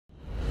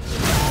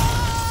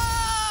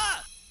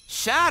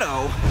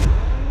Shadow?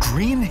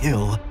 Green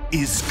Hill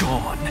is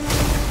gone.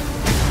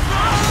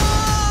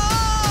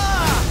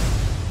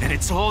 And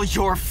it's all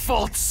your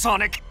fault,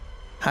 Sonic!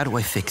 How do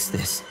I fix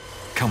this?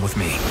 Come with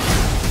me.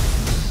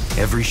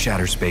 Every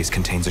shatter space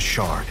contains a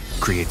shard,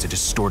 creates a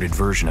distorted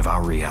version of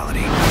our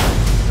reality.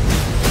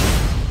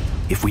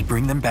 If we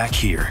bring them back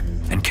here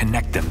and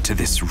connect them to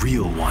this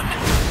real one,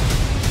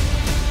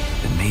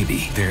 then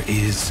maybe there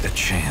is a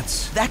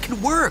chance. That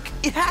could work!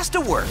 It has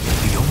to work!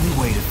 The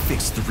only way to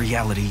fix the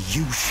reality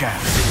you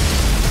shattered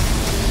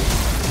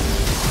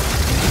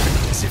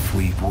is if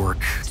we work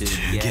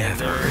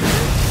together.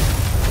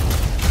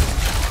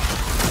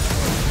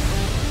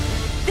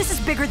 This is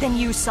bigger than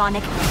you,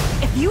 Sonic.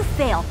 If you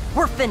fail,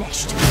 we're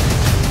finished.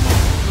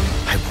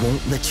 I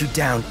won't let you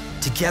down.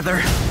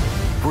 Together,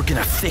 we're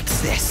gonna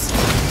fix this.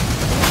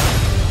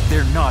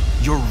 They're not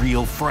your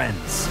real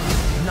friends.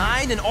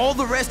 9 and all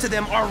the rest of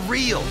them are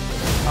real.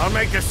 I'll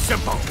make this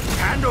simple.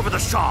 Hand over the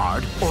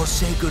shard, or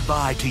say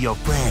goodbye to your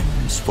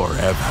friends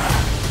forever.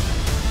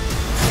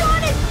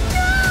 Sonic,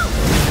 no!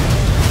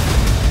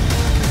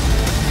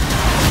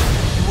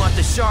 You want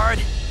the shard?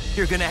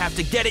 You're gonna have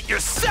to get it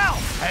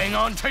yourself! Hang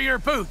on to your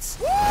boots.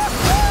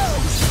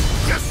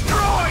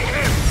 Destroy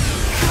him!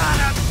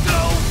 Gotta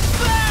go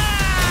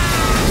back!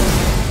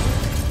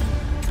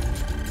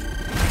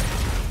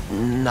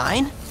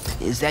 9?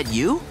 Is that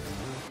you?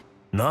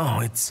 No,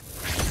 it's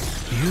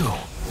you.